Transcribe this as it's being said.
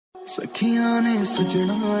सखियां ने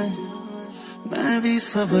सजना है मैं भी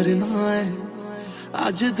सवरना है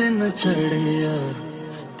अज दिन चढ़े यार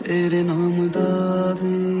तेरे नाम दा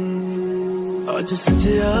वे अज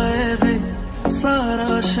सजया है वे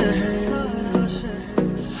सारा शहर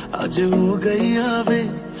अज हो गई आवे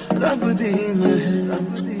रब दी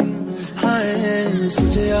महर हाय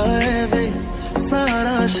सजया है वे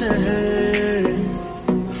सारा शहर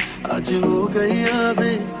अज हो गई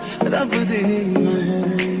आवे रब दी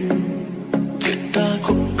महर चिट्टा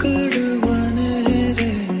कुक्कड़ बने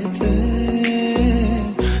रहते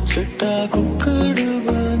चिट्टा कुक्कड़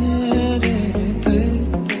बने रहते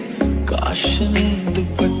काश में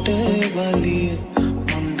दुपट्टे वाली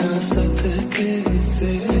मुंडा सदके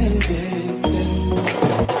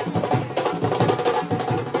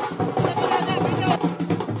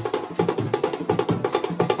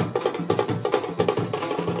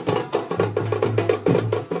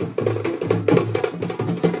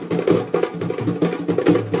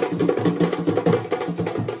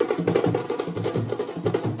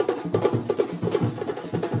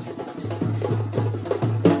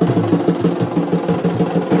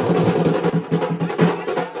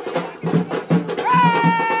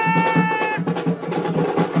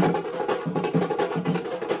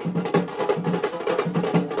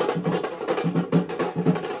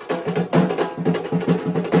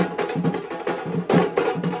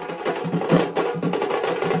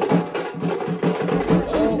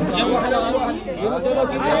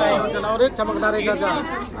तेरे चमकदार है चाचा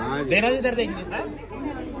देना इधर देंगे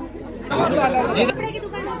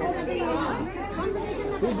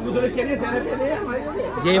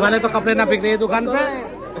ये वाले तो कपड़े ना बिक रहे दुकान पे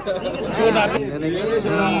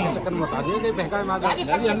चक्कर में बता दिए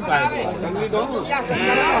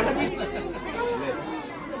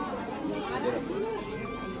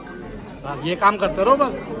ये काम करते रहो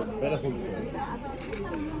बस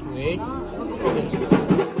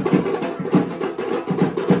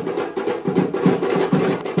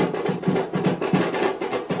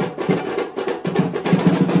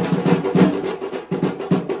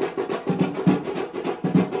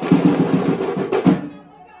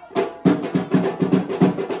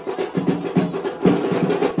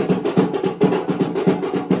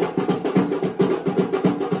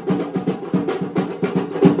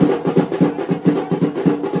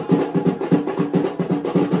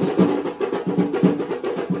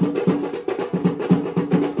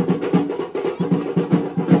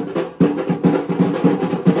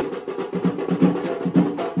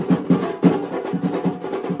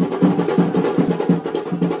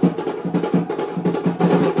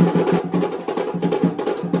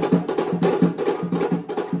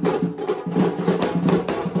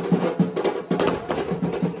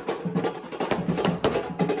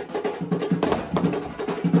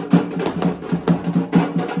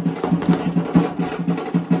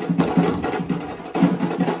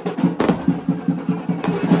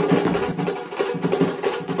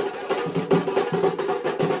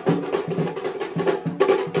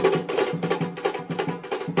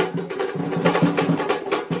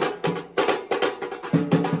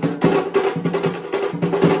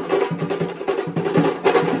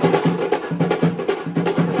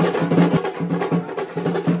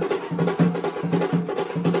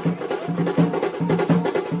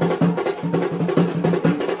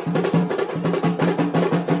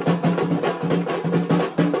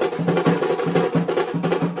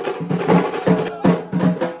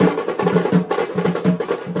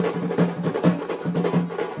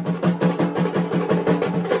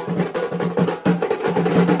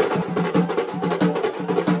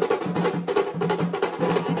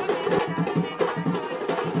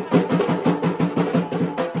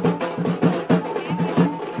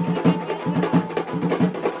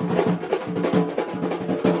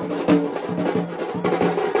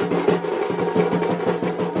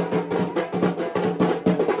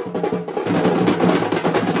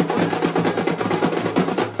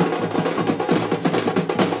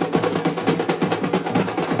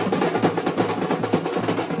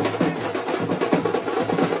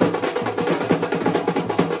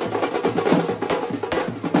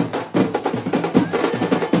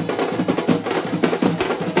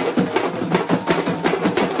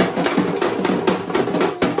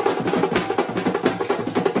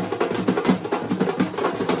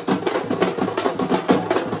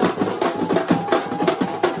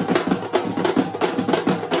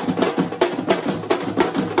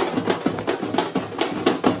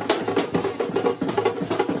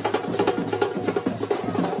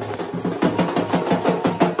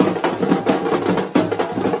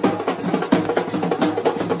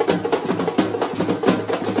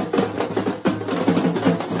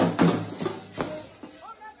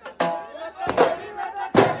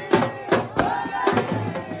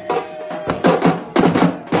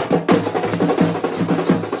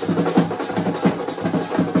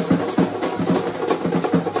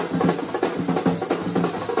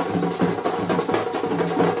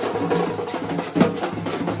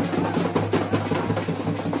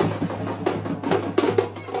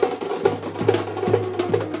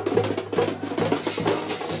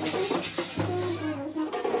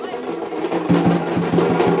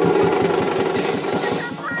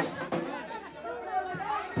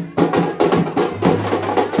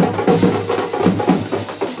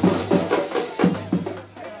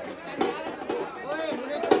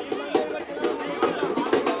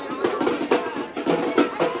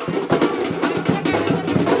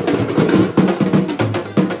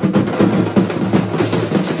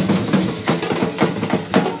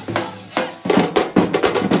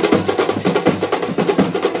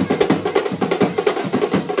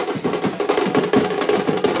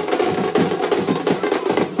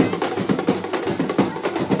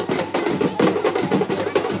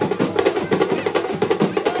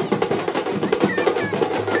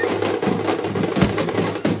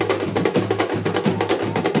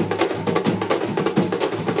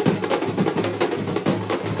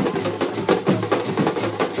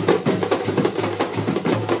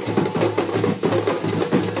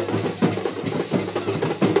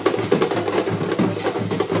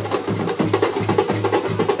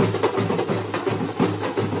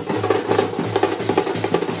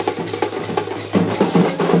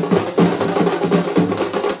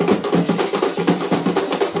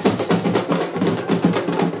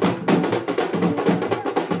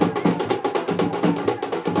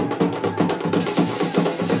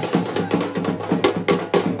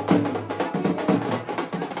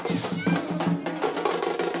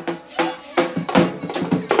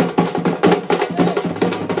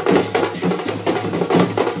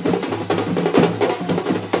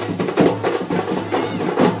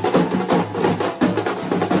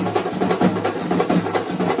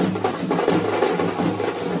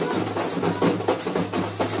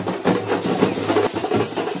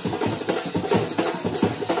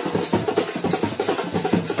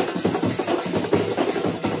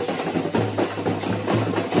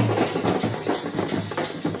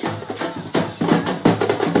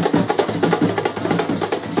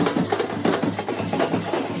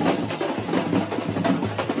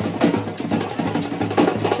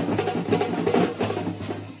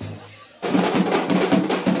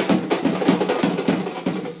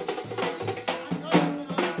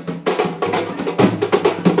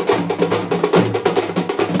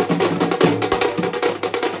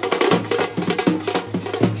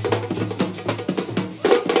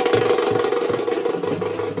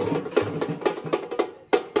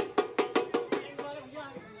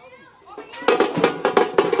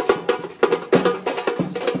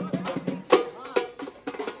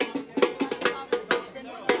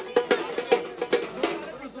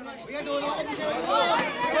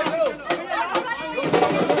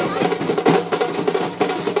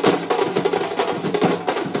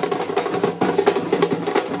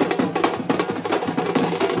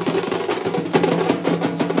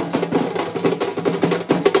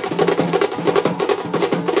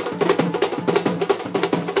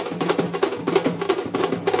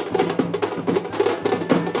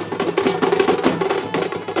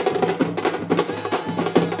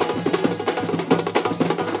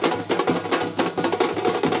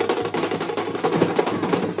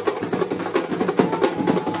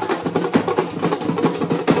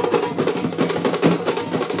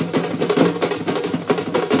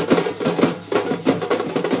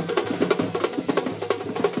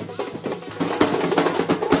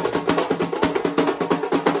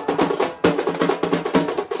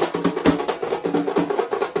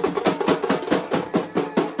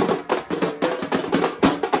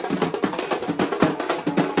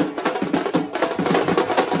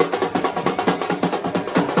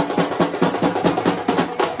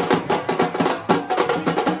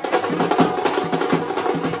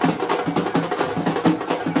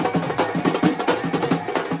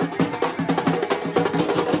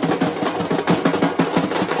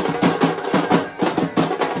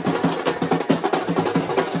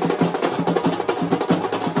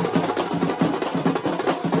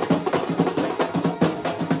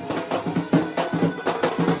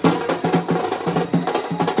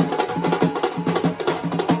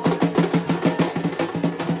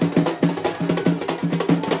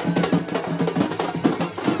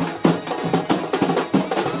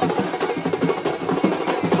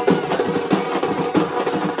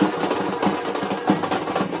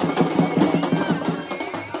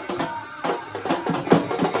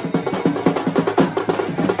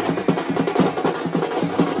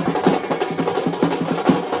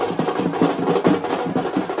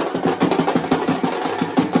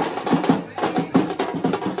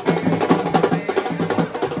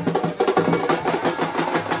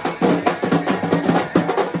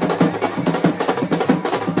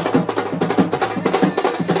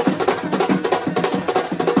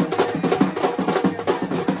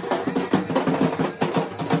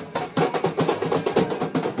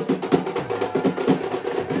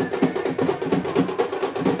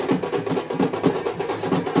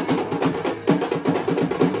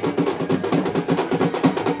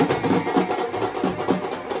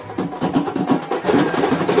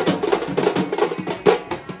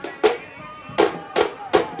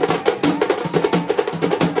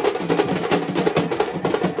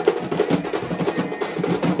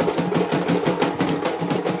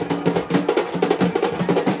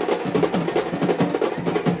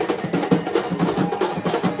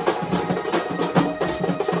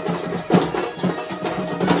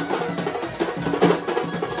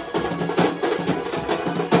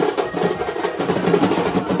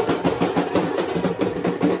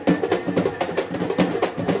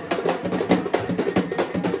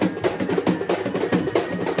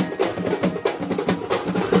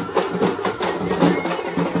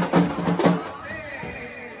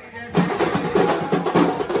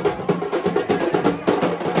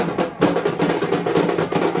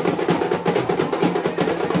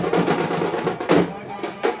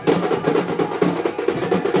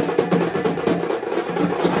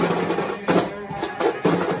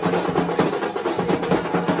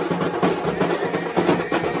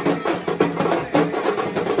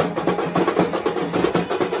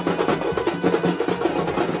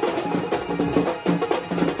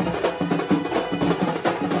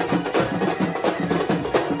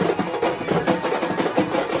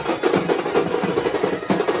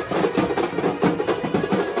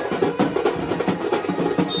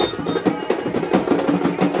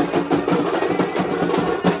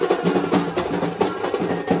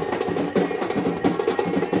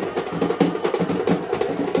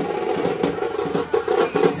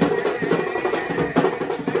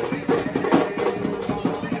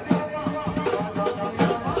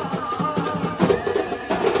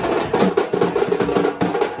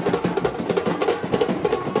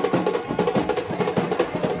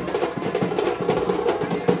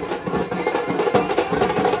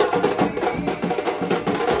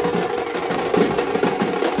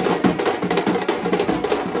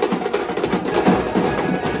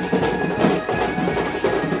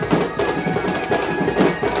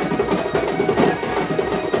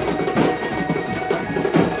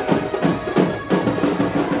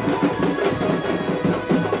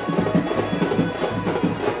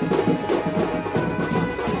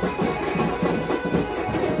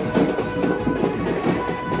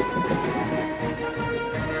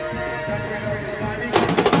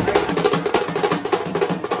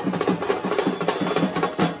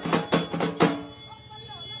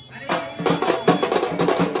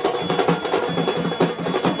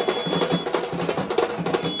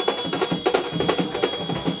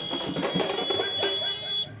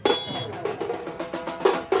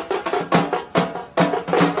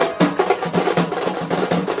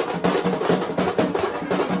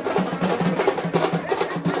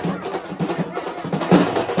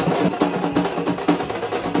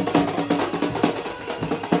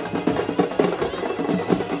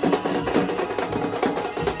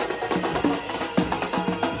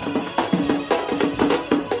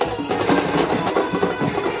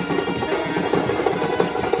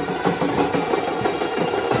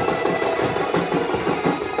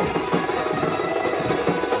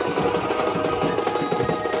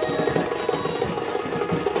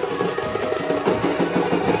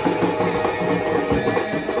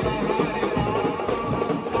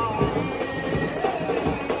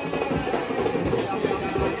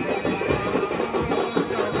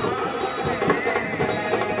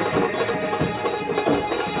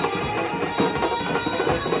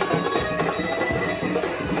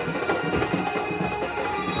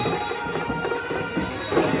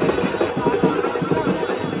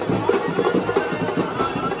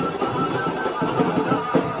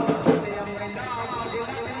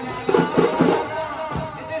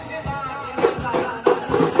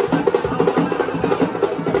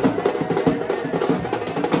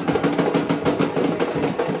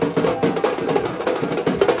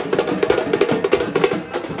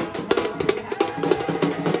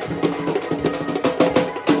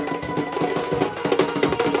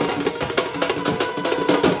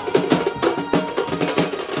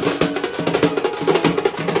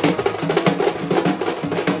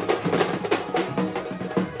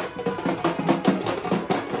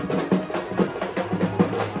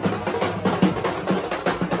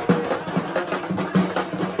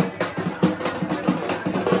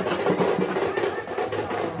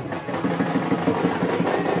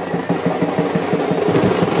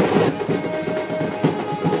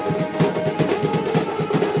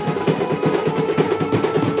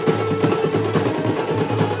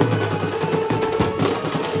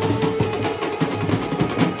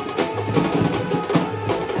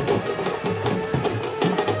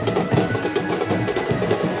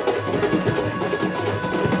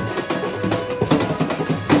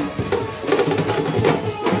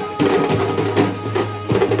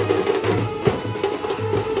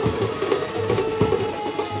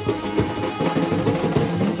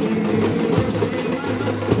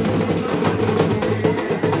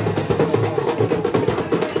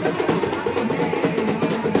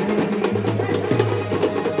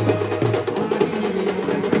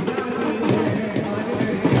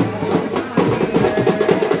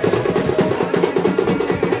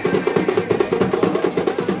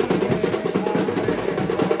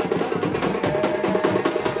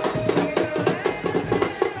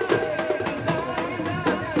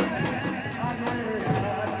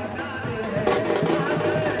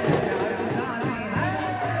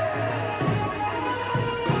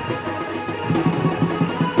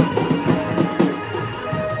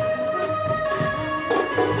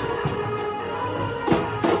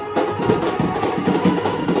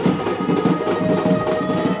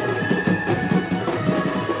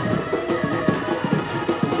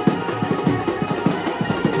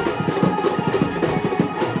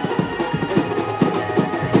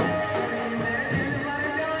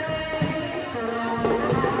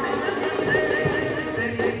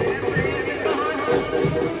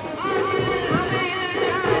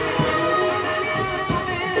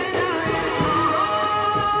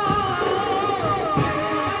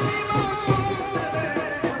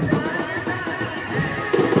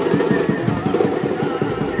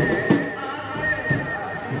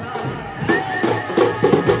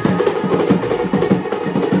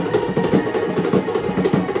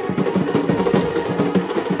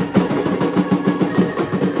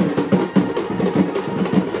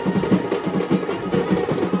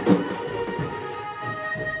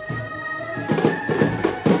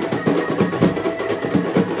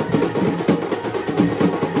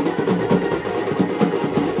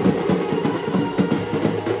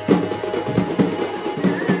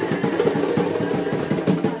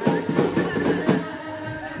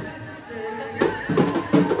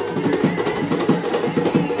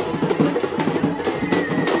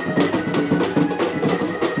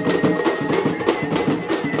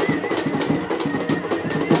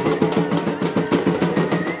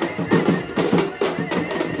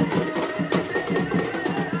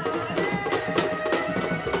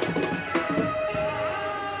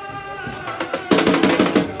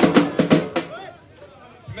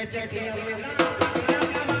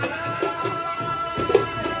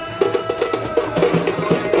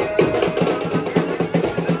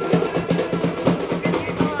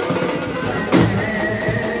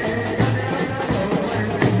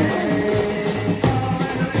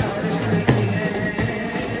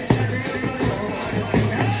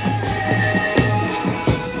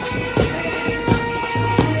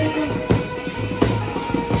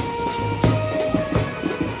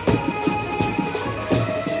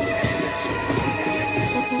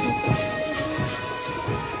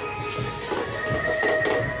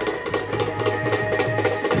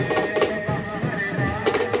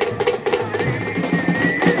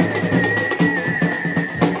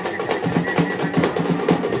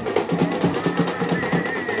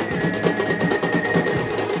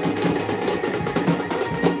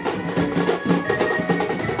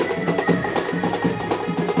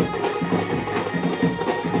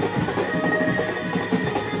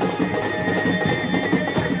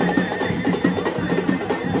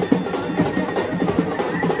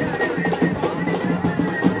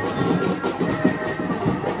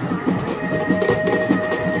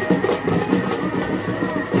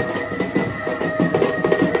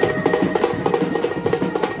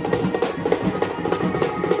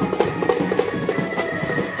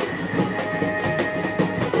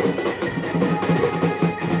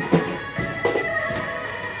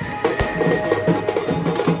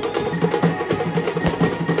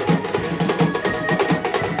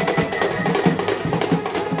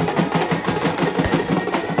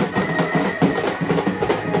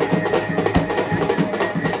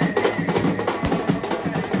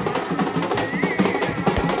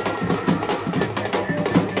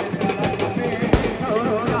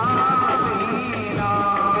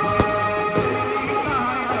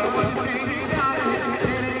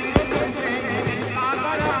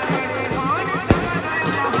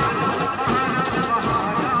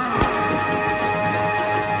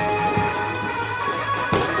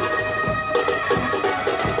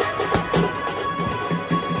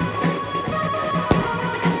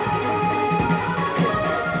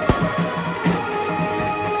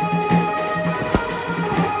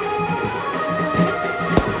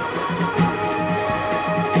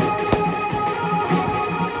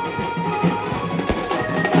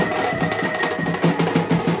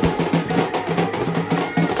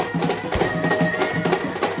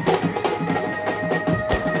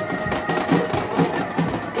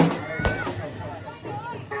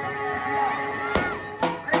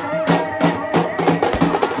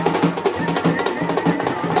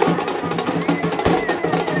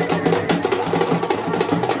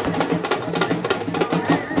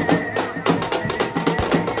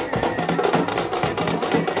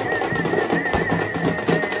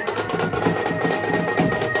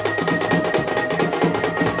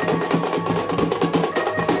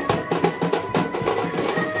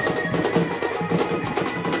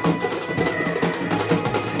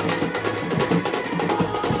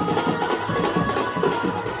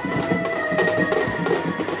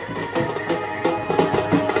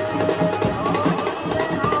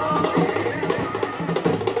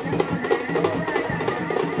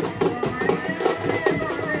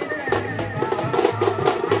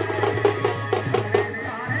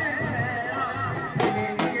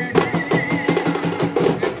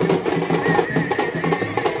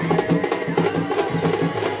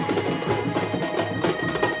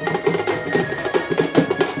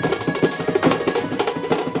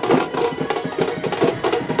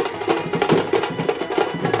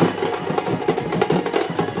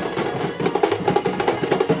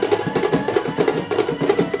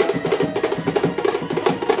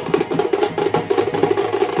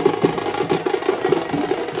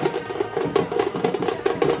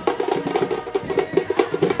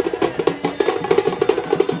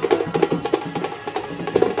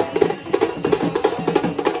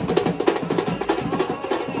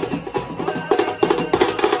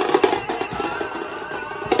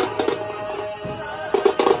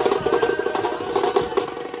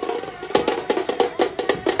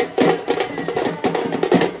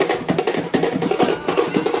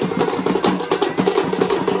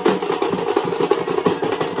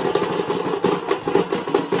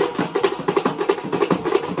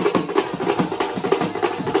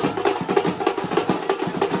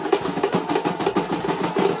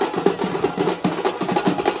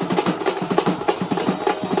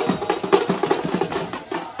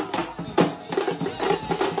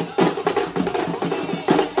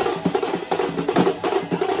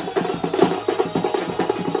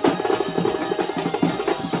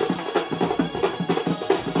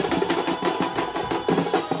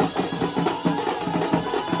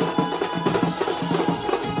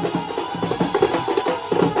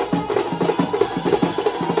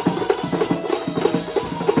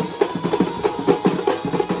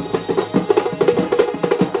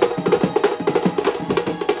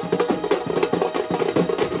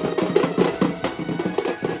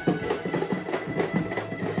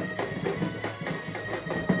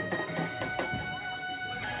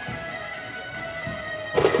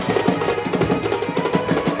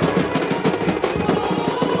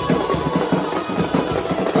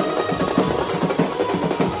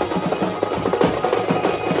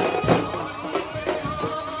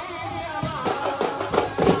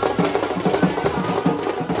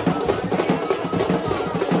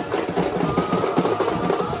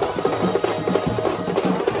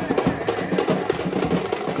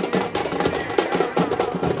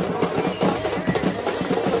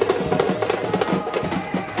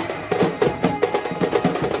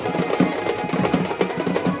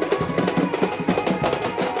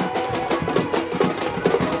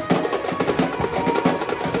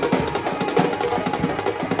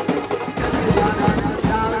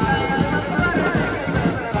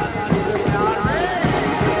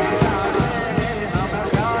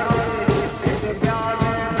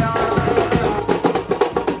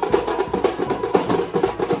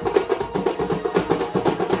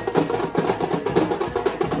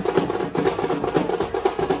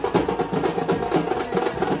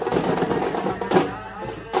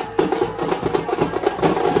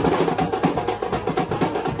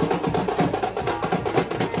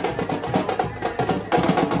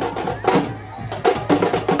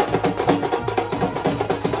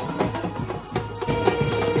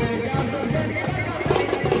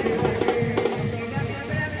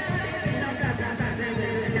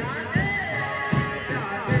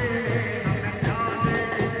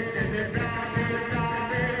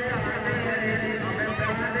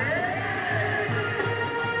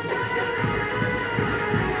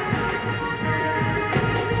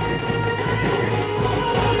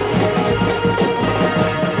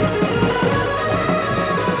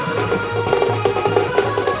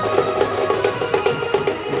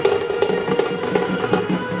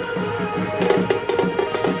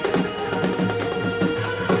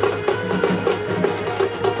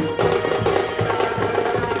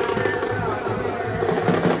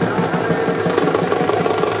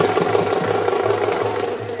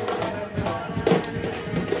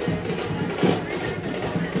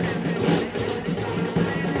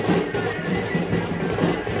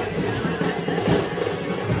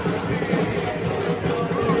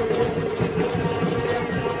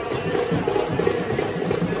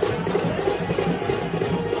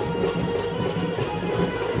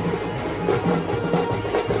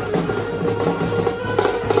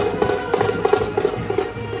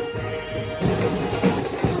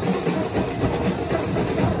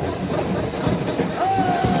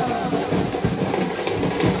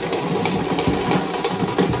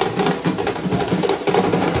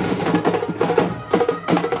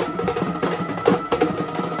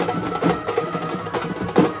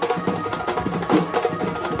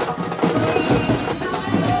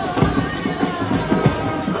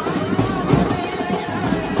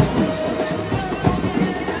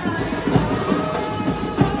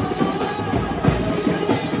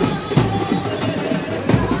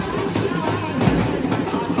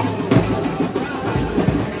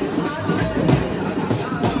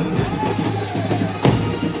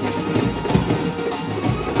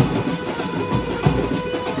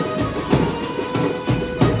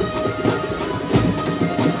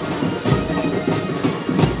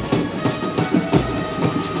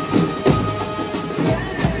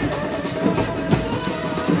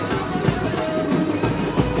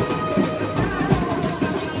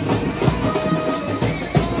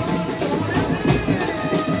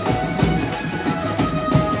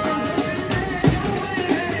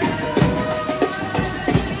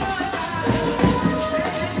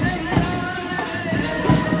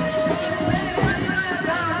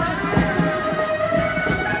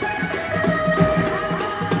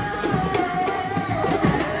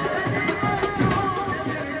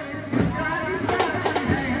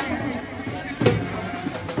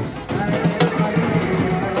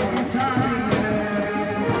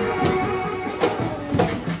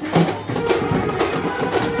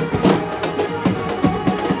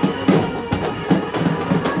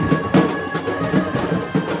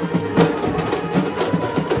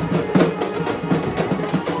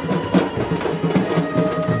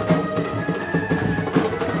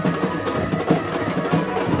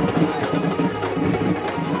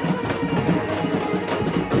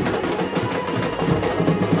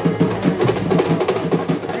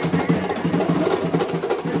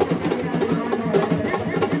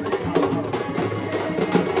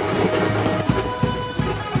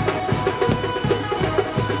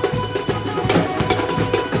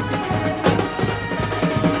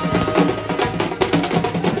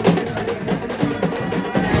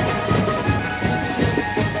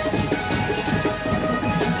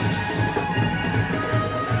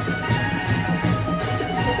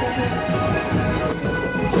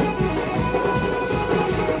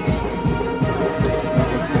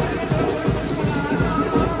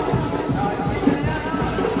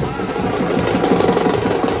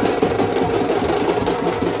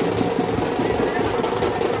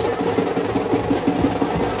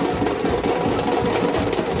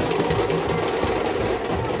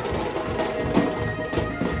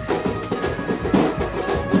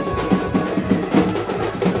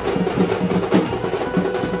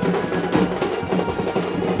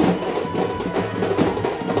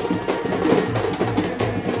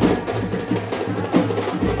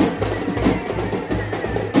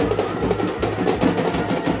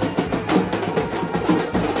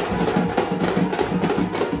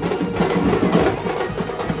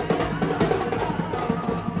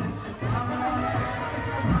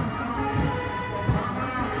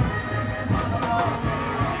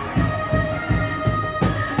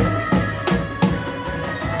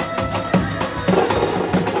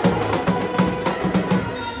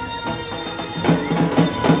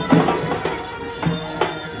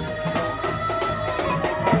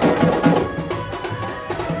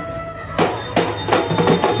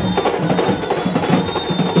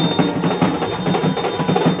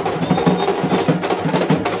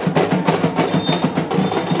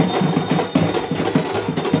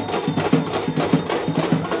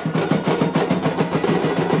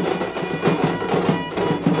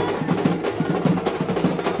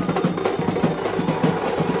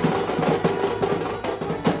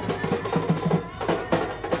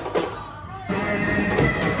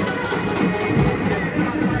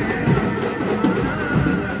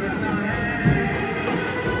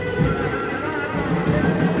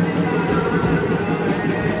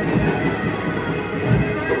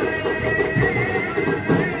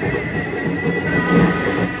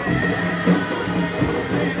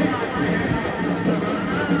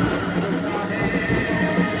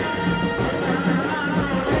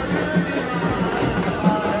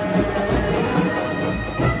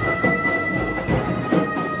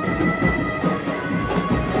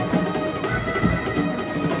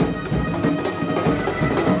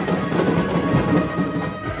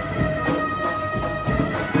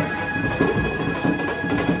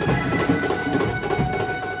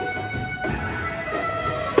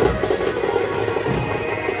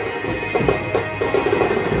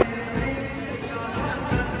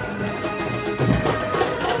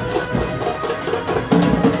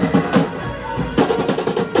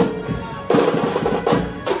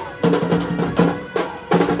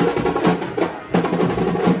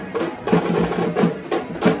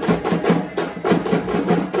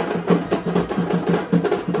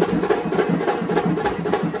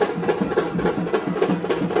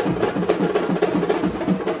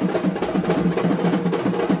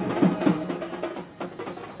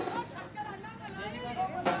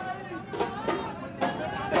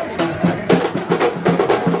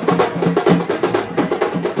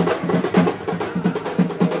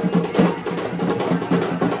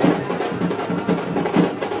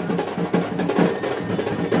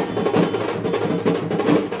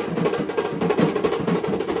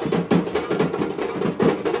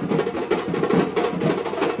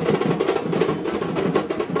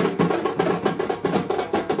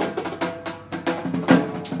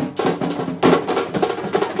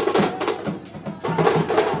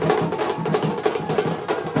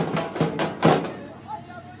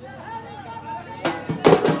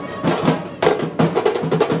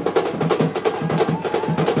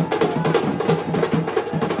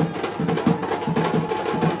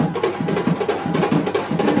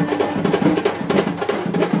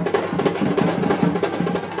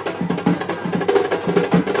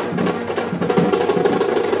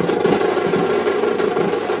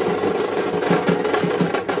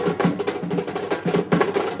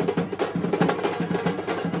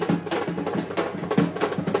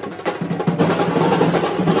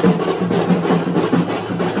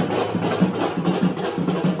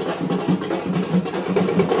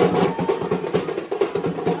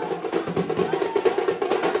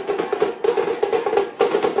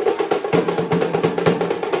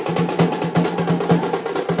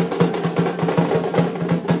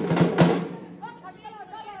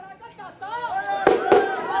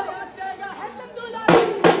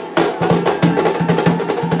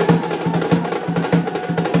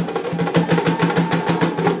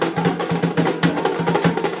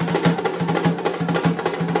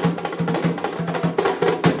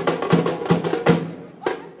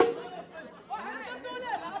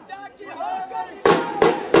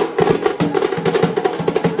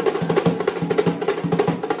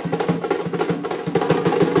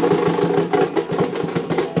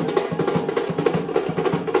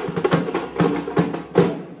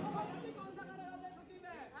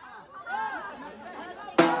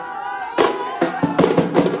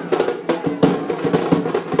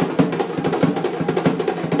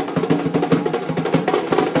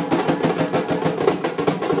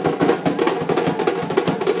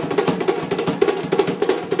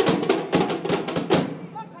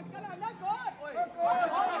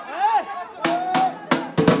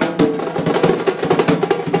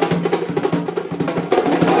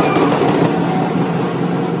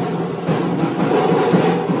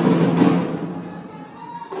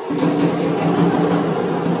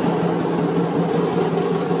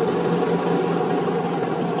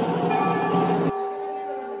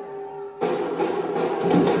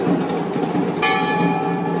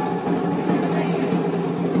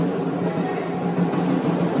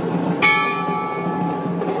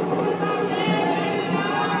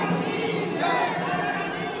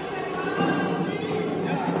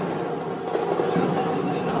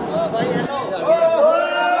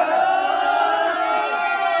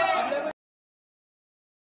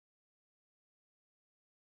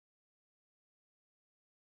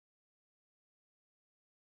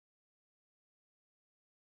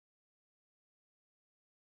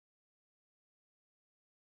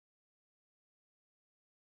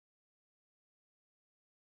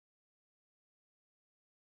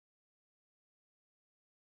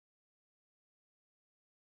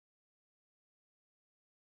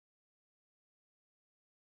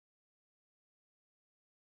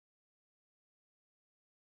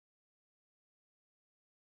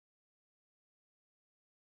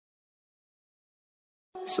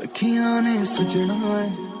सखियां ने सजना है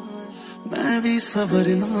मैं भी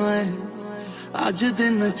सवरना है अज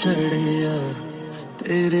दिन चढ़े यार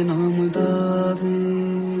तेरे नाम दा वे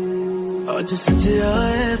अज सजया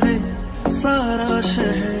है वे सारा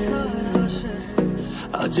शहर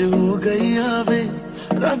अज हो गई आवे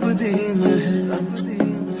रब दी महर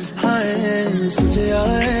हाय सजया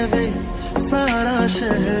है वे सारा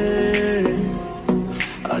शहर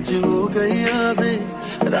अज हो गई आवे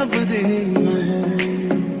रब दी महर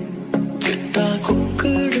चिट्टा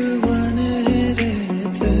कुक्कड़ बने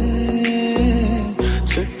रहते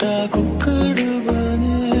चिट्टा कुक्कड़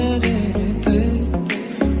बने रहते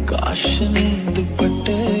काश में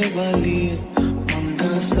दुपट्टे वाली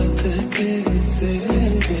मुंडा सद के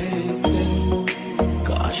तेरे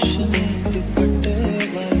काश में दुपट्टे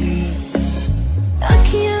वाली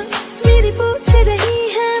आँखियाँ मेरी पूछ रही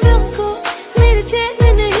है हमको मेरे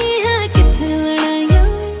चैन नहीं है कितने लड़ाइयाँ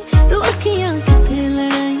तो आँखियाँ कितने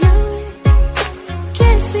लड़ाइयाँ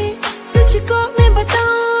कैसे तुझको मैं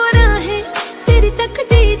बताऊँ राहें तेरी तक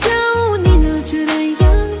दी जाऊँ नींदों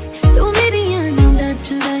चुराइयाँ तो मेरी नींदों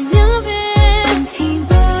चुराइयाँ वे पंछी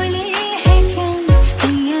बोले है क्या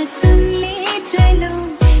भैया सुन ले चलो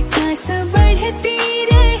प्यास बढ़ती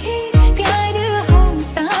रहे प्यार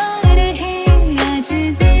होता रहे आज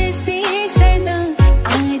दिल से सदा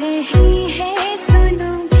आ रही है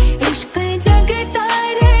सुनो इश्क जगता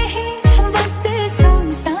रहे वक्त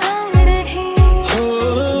सोता रहे हो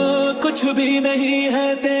कुछ भी नहीं है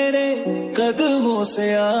तेरे कदमों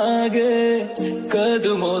से आगे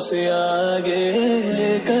कदमों से आगे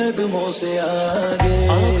कदमों से आगे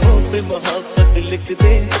आँखों पे मोहब्बत लिख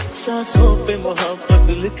दे सांसों पे मोहब्बत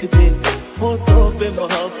लिख दे होठों पे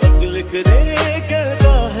मोहब्बत लिख दे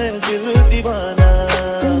कहता है दिल दीवाना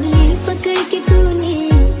उंगली पकड़ के तूने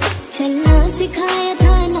चलना सिखाया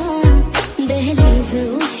था ना दहलीज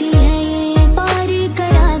ऊंची है ये पार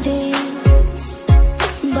करा दे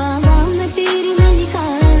बाबा मैं तेरी मलिका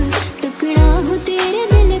टुकड़ा हूँ तेरे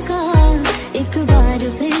दिल का एक बार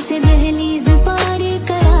फिर से दहलीज पार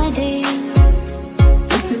करा दे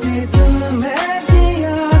इतने दिल में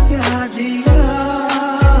जिया क्या जिया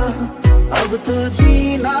अब तो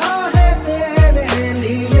जीना है तेरे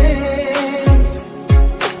लिए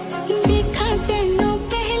देखा तेनू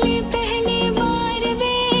पहली पहली बार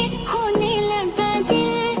वे होने लगा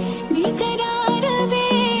दिल बेकरार वे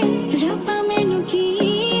रब्बा मैनू की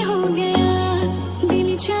हो गया दिल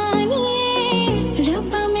जानिए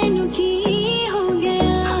रब्बा मैनू की हो गया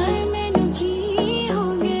हाय मैनू की हो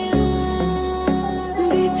गया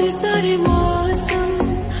बीते सारे मौसम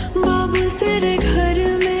बाबुल तेरे घर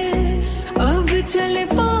में अब चले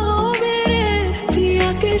पाओ मेरे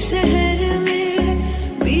पिया के शहर में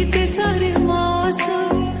बीते सारे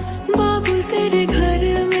मौसम बाबुल तेरे घर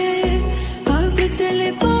में अब चले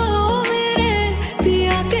पाओ मेरे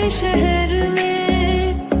पिया के शहर में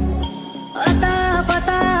अता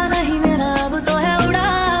पता नहीं मेरा अब तो है उड़ा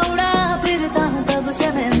उड़ा फिरता हूँ कब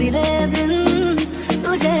से मैं मिले बिन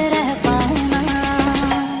तुझे रह पाऊँ ना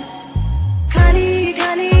खाली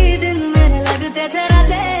खाली दिन मेरे लगते थे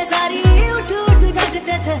रातें सारी उठ उठ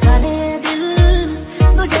जगते थे वाले दिल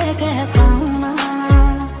तुझे कह पाऊँ ना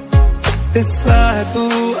हिस्सा है तू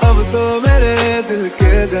अब तो मेरे दिल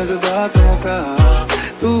के जज्बातों का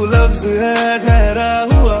तू लफ्ज है ठहरा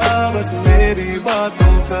हुआ बस मेरी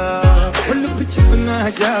बातों का लुक छुप ना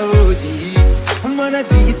जाओ जी मन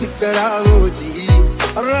जीत कराओ जी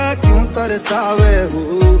और क्यों तरसावे हो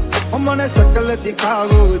मन शकल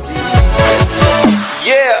दिखाओ जी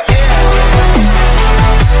yeah